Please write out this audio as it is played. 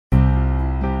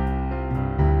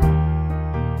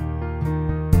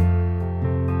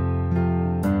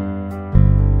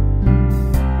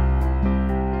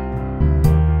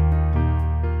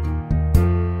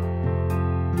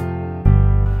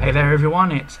Hey there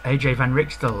everyone, it's AJ Van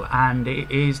Rixtel and it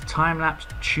is Timelapse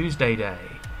Tuesday day.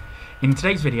 In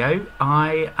today's video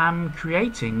I am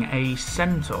creating a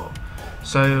Centaur.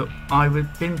 So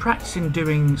I've been practicing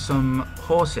doing some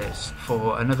horses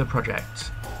for another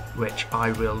project which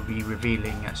I will be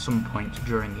revealing at some point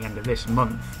during the end of this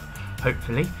month,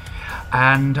 hopefully.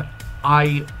 And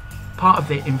part of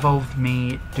it involved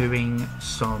me doing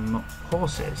some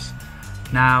horses.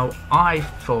 Now I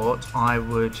thought I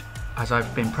would, as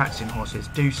I've been practicing horses,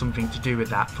 do something to do with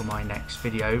that for my next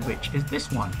video, which is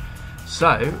this one.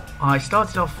 So I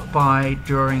started off by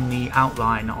drawing the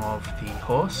outline of the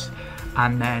horse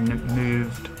and then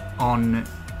moved on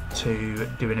to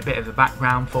doing a bit of the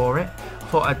background for it. I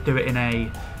thought I'd do it in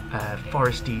a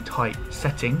foresty type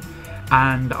setting,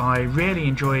 and I really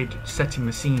enjoyed setting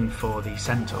the scene for the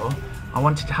Centaur. I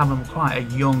wanted to have him quite a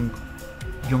young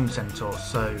Centaur,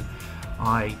 so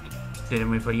I did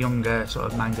him with a younger sort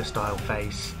of manga style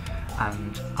face,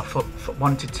 and I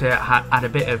wanted to add a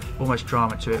bit of almost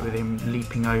drama to it with him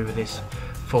leaping over this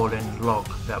fallen log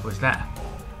that was there.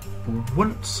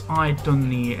 Once I'd done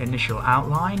the initial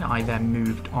outline, I then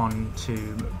moved on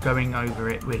to going over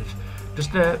it with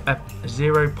just a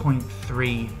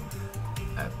 0.3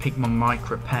 Pigma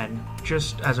micro pen,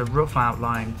 just as a rough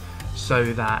outline,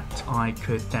 so that I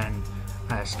could then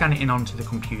scan it in onto the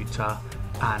computer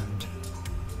and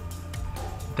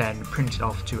then print it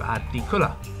off to add the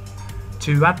colour.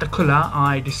 To add the colour,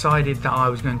 I decided that I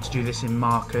was going to do this in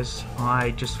markers.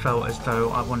 I just felt as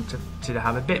though I wanted to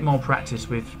have a bit more practice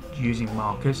with using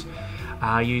markers.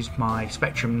 I used my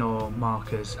Spectrum Noir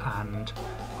markers, and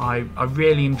I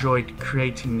really enjoyed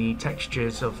creating the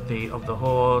textures of the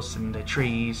horse and the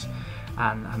trees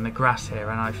and the grass here,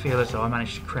 and I feel as though I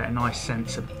managed to create a nice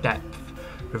sense of depth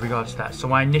with regards to that.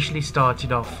 So I initially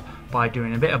started off by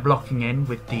doing a bit of blocking in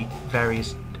with the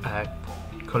various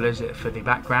colours for the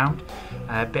background,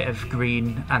 a bit of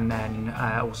green, and then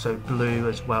also blue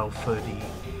as well for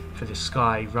the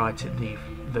sky right at the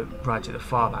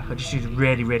far back. I just used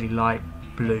really light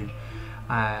blue,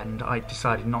 and I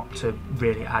decided not to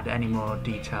really add any more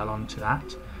detail onto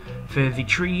that. For the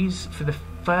trees, for the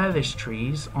furthest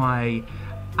trees, I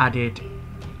added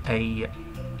a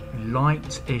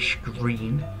light-ish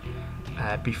green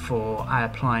before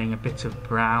applying a bit of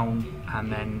brown,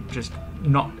 and then just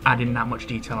not adding that much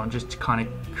detail on, just to kind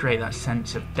of create that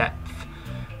sense of depth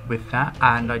with that.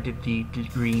 And I did the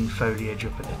green foliage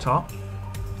up at the top.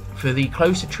 For the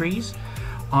closer trees,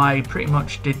 I pretty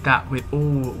much did that with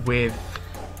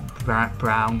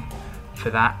brown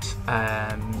for that,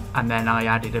 and then I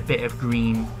added a bit of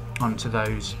green onto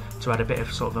those to add a bit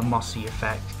of sort of a mossy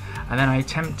effect. And then I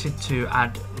attempted to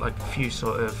add like a few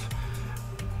sort of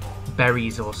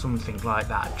berries or something like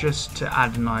that, just to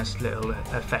add a nice little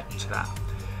effect to that.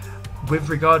 With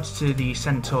regards to the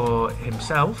Centaur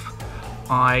himself,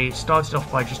 I started off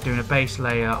by just doing a base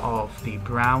layer of the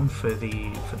brown for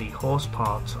the horse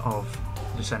part of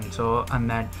the Centaur, and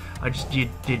then I just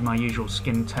did my usual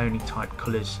skin tony type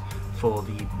colours for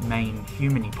the main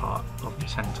humany part of the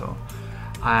Centaur,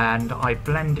 and I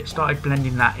started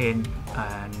blending that in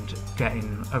and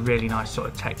getting a really nice sort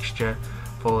of texture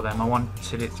for them. I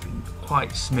wanted it to be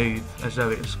quite smooth, as though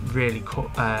it was really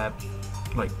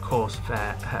like coarse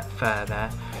fur there,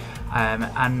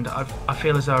 and I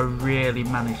feel as though I really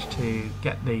managed to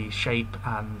get the shape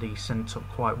and the Centaur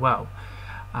quite well,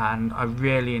 and I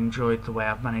really enjoyed the way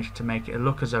I've managed to make it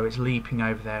look as though it's leaping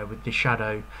over there with the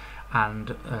shadow, and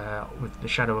with the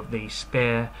shadow of the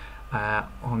spear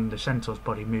on the Centaur's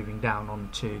body moving down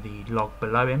onto the log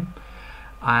below him,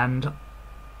 and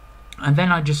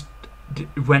then I just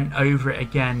went over it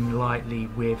again lightly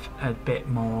with a bit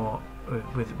more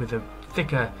with a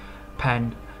thicker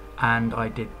pen, and I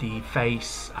did the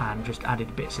face and just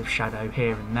added bits of shadow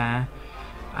here and there,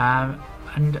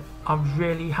 and I'm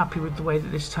really happy with the way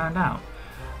that this turned out.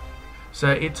 So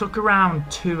it took around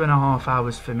 2.5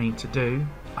 hours for me to do.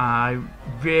 I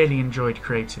really enjoyed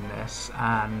creating this,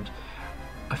 and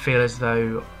I feel as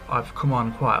though I've come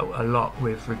on quite a lot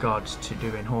with regards to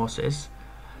doing horses.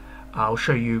 I'll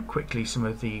show you quickly some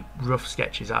of the rough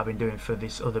sketches that I've been doing for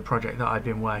this other project that I've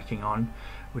been working on,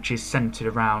 which is centered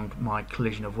around my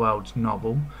Collision of Worlds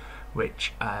novel,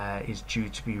 which is due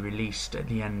to be released at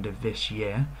the end of this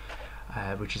year,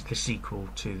 which is the sequel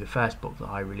to the first book that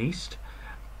I released.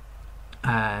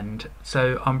 And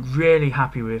so I'm really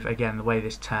happy with, again, the way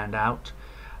this turned out,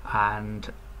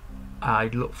 and I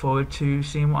look forward to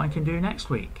seeing what I can do next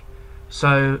week.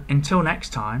 So until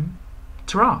next time,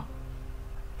 ta-ra!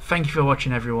 Thank you for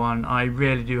watching everyone. I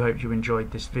really do hope you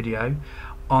enjoyed this video.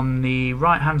 On the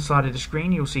right hand side of the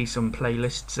screen you'll see some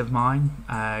playlists of mine,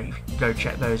 you can go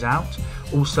check those out.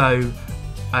 Also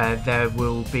there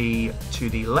will be to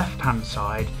the left hand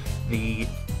side the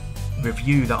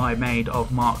review that I made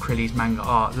of Mark Crilly's manga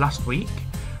art last week,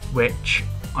 which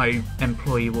I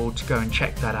implore you all to go and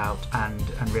check that out and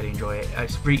really enjoy it.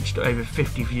 It's reached over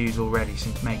 50 views already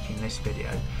since making this video,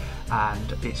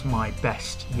 and it's my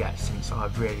best yet since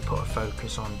I've really put a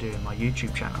focus on doing my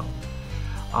YouTube channel.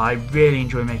 I really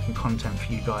enjoy making content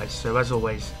for you guys, so as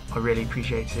always I really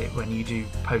appreciate it when you do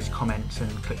post comments and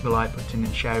click the like button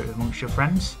and share it amongst your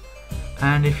friends.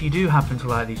 And if you do happen to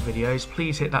like these videos,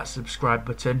 please hit that subscribe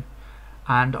button,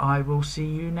 and I will see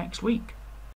you next week.